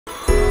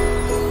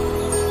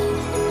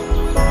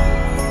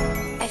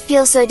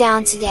feel so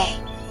down today.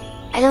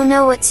 I don't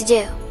know what to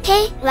do.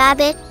 Hey,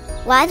 Rabbit,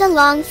 why the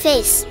long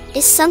face?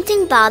 Is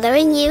something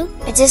bothering you?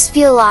 I just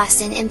feel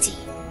lost and empty.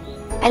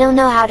 I don't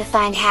know how to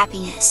find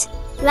happiness.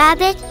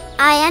 Rabbit,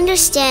 I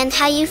understand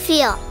how you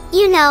feel.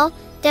 You know,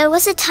 there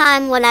was a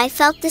time when I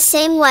felt the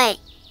same way.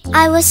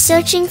 I was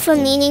searching for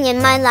meaning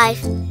in my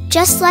life,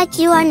 just like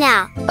you are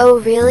now. Oh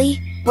really?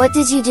 What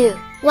did you do?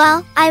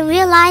 Well, I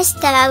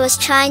realized that I was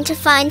trying to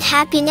find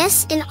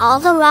happiness in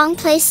all the wrong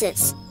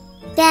places.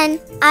 Then,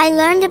 I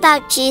learned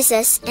about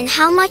Jesus and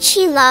how much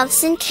He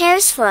loves and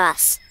cares for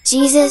us.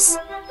 Jesus?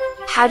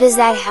 How does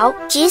that help?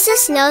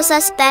 Jesus knows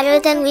us better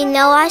than we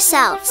know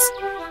ourselves.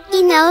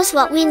 He knows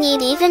what we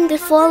need even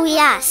before we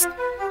ask.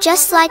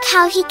 Just like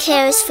how He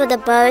cares for the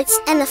birds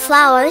and the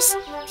flowers,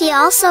 He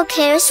also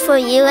cares for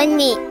you and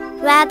me.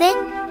 Rabbit,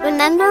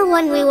 remember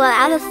when we were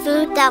out of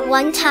food that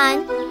one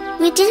time?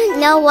 We didn't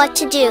know what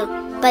to do,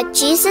 but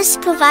Jesus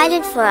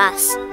provided for us.